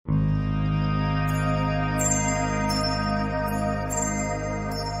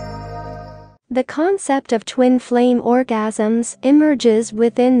The concept of twin flame orgasms emerges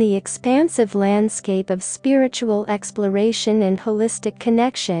within the expansive landscape of spiritual exploration and holistic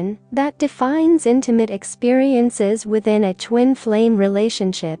connection that defines intimate experiences within a twin flame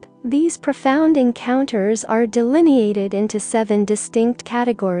relationship. These profound encounters are delineated into 7 distinct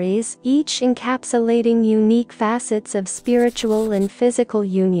categories, each encapsulating unique facets of spiritual and physical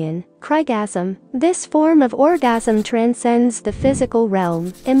union. Orgasm. This form of orgasm transcends the physical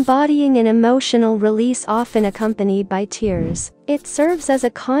realm, embodying an emotional release often accompanied by tears. It serves as a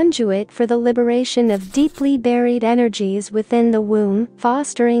conduit for the liberation of deeply buried energies within the womb,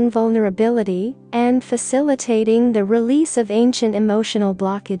 fostering vulnerability and facilitating the release of ancient emotional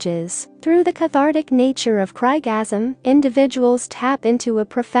blockages. Through the cathartic nature of orgasm, individuals tap into a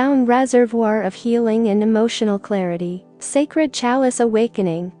profound reservoir of healing and emotional clarity. Sacred Chalice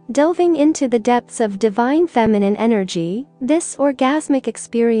Awakening. Delving into the depths of divine feminine energy, this orgasmic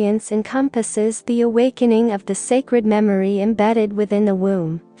experience encompasses the awakening of the sacred memory embedded within the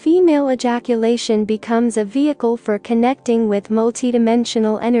womb. Female ejaculation becomes a vehicle for connecting with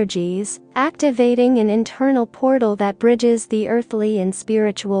multidimensional energies, activating an internal portal that bridges the earthly and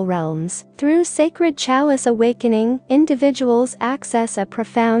spiritual realms. Through Sacred Chalice Awakening, individuals access a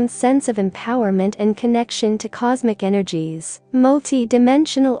profound sense of empowerment and connection to cosmic energies.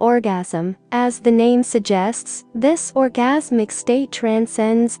 Multi-dimensional orgasm. As the name suggests, this orgasmic state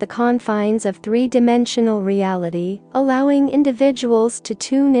transcends the confines of three-dimensional reality, allowing individuals to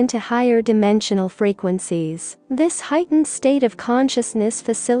tune into higher dimensional frequencies. This heightened state of consciousness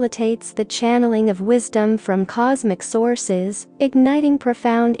facilitates the channeling of wisdom from cosmic sources, igniting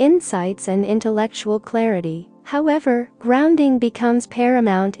profound insights and intellectual clarity. However, grounding becomes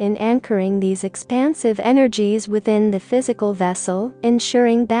paramount in anchoring these expansive energies within the physical vessel,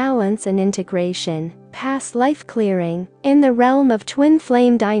 ensuring balance and integration. Past life clearing. In the realm of twin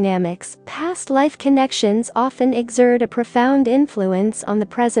flame dynamics, past life connections often exert a profound influence on the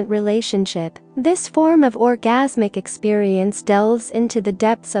present relationship. This form of orgasmic experience delves into the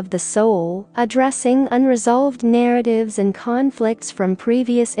depths of the soul, addressing unresolved narratives and conflicts from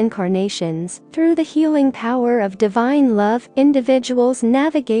previous incarnations. Through the healing power of divine love, individuals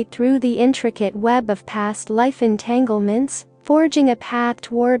navigate through the intricate web of past life entanglements, forging a path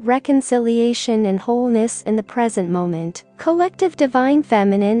toward reconciliation and wholeness in the present moment. Collective divine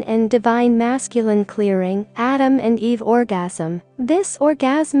feminine and divine masculine clearing. Adam and Eve orgasm. This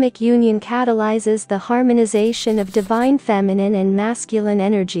orgasmic union catalyzes the harmonization of divine feminine and masculine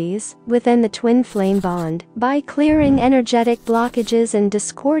energies within the twin flame bond. By clearing energetic blockages and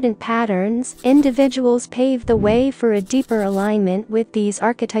discordant patterns, individuals pave the way for a deeper alignment with these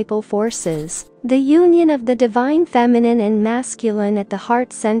archetypal forces. The union of the divine feminine and masculine at the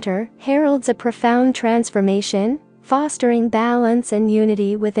heart center heralds a profound transformation, fostering balance and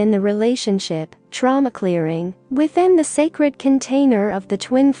unity within the relationship. Trauma clearing. Within the sacred container of the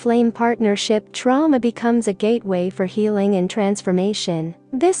twin flame partnership, trauma becomes a gateway for healing and transformation.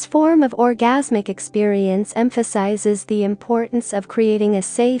 This form of orgasmic experience emphasizes the importance of creating a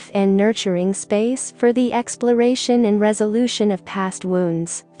safe and nurturing space for the exploration and resolution of past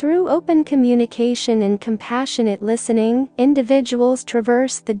wounds. Through open communication and compassionate listening, individuals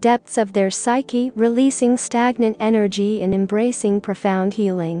traverse the depths of their psyche, releasing stagnant energy and embracing profound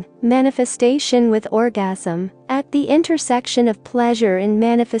healing. Manifestation with orgasm. At the intersection of pleasure and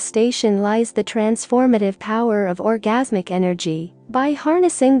manifestation lies the transformative power of orgasmic energy. By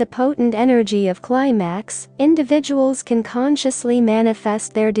harnessing the potent energy of climax, individuals can consciously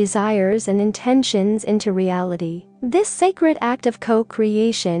manifest their desires and intentions into reality. This sacred act of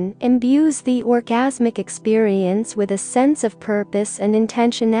co-creation imbues the orgasmic experience with a sense of purpose and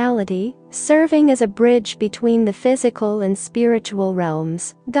intentionality, serving as a bridge between the physical and spiritual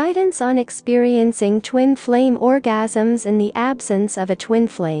realms. Guidance on experiencing twin flame orgasms in the absence of a twin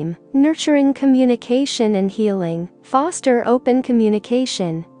flame. Nurturing communication and healing. Foster open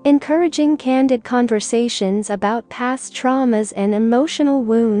communication. Encouraging candid conversations about past traumas and emotional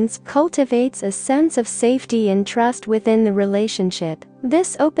wounds cultivates a sense of safety and trust within the relationship.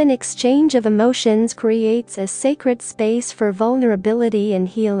 This open exchange of emotions creates a sacred space for vulnerability and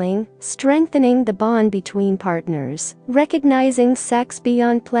healing, strengthening the bond between partners. Recognizing sex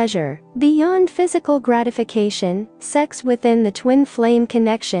beyond pleasure. Beyond physical gratification, sex within the twin flame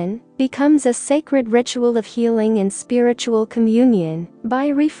connection becomes a sacred ritual of healing and spiritual communion. By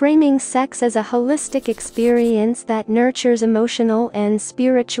reframing sex as a holistic experience that nurtures emotional and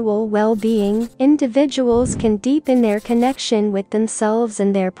spiritual well-being, individuals can deepen their connection with themselves themselves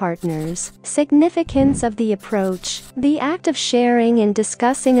and their partners. Significance of the approach. The act of sharing and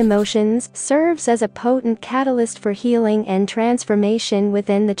discussing emotions serves as a potent catalyst for healing and transformation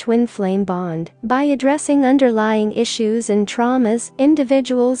within the twin flame bond. By addressing underlying issues and traumas,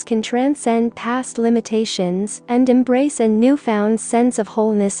 individuals can transcend past limitations and embrace a newfound sense of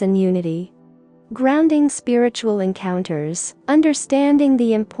wholeness and unity. Grounding spiritual encounters. Understanding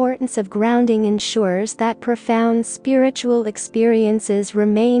the importance of grounding ensures that profound spiritual experiences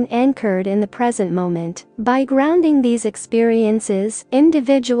remain anchored in the present moment. By grounding these experiences,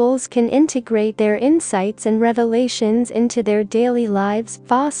 individuals can integrate their insights and revelations into their daily lives,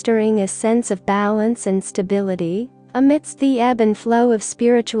 fostering a sense of balance and stability amidst the ebb and flow of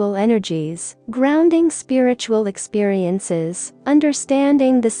spiritual energies. Grounding spiritual experiences.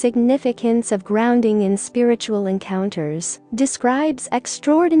 Understanding the significance of grounding in spiritual encounters describes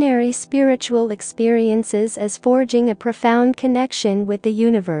extraordinary spiritual experiences as forging a profound connection with the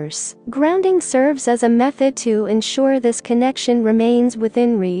universe. Grounding serves as a method to ensure this connection remains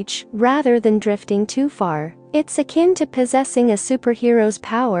within reach, rather than drifting too far. It's akin to possessing a superhero's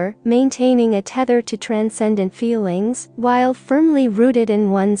power, maintaining a tether to transcendent feelings, while firmly rooted in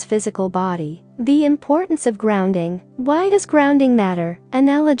one's physical body. The importance of grounding. Why does grounding matter?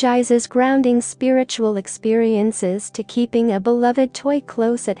 Analogizes grounding spiritual experiences to keeping a beloved toy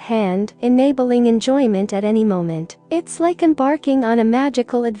close at hand, enabling enjoyment at any moment. It's like embarking on a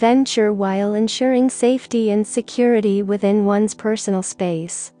magical adventure while ensuring safety and security within one's personal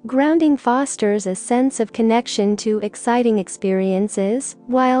space. Grounding fosters a sense of connection to exciting experiences,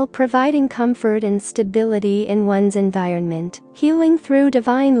 while providing comfort and stability in one's environment. Healing through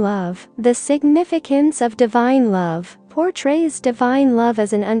divine love. The significance of divine love portrays divine love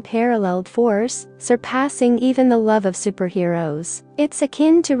as an unparalleled force, surpassing even the love of superheroes. It's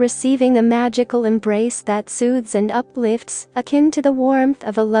akin to receiving a magical embrace that soothes and uplifts, akin to the warmth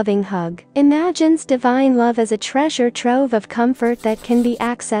of a loving hug. Imagines divine love as a treasure trove of comfort that can be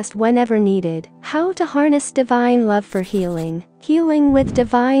accessed whenever needed. How to harness divine love for healing. Healing with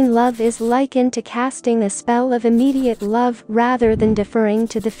divine love is likened to casting a spell of immediate love rather than deferring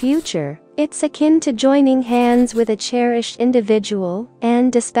to the future. It's akin to joining hands with a cherished individual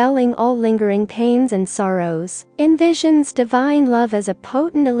and dispelling all lingering pains and sorrows. Envisions divine love as a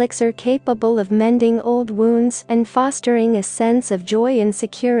potent elixir capable of mending old wounds and fostering a sense of joy and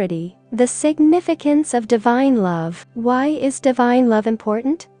security. The significance of divine love. Why is divine love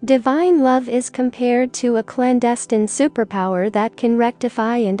important? Divine love is compared to a clandestine superpower that can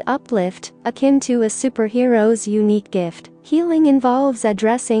rectify and uplift, akin to a superhero's unique gift. Healing involves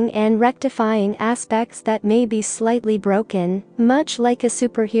addressing and rectifying aspects that may be slightly broken, much like a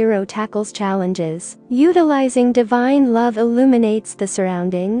superhero tackles challenges. Utilizing divine love illuminates the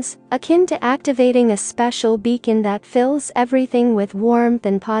surroundings, akin to activating a special beacon that fills everything with warmth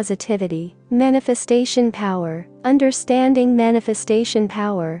and positivity. Manifestation power. Understanding manifestation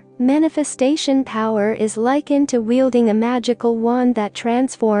power. Manifestation power is likened to wielding a magical wand that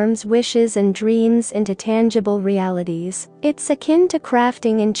transforms wishes and dreams into tangible realities. It's akin to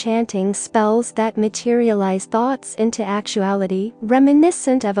crafting enchanting spells that materialize thoughts into actuality,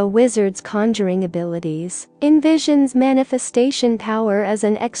 reminiscent of a wizard's conjuring abilities. Envisions manifestation power as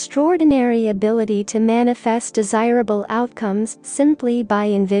an extraordinary ability to manifest desirable outcomes simply by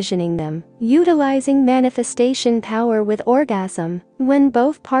envisioning them. Utilizing manifestation power with orgasm. When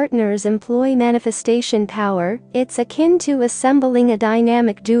both partners employ manifestation power, it's akin to assembling a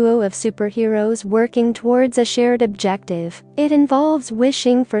dynamic duo of superheroes working towards a shared objective. It involves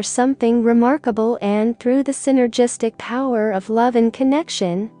wishing for something remarkable and, through the synergistic power of love and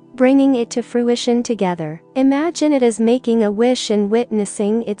connection, bringing it to fruition together. Imagine it as making a wish and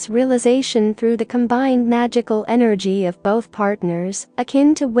witnessing its realization through the combined magical energy of both partners,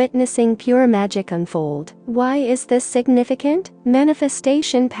 akin to witnessing pure magic unfold. Why is this significant?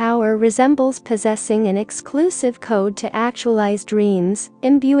 Manifestation power resembles possessing an exclusive code to actualize dreams,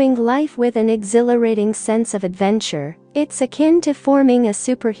 imbuing life with an exhilarating sense of adventure. It's akin to forming a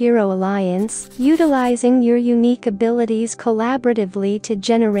superhero alliance, utilizing your unique abilities collaboratively to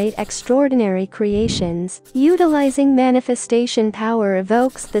generate extraordinary creations. Utilizing manifestation power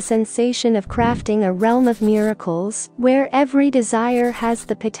evokes the sensation of crafting a realm of miracles, where every desire has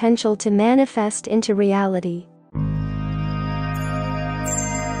the potential to manifest into reality.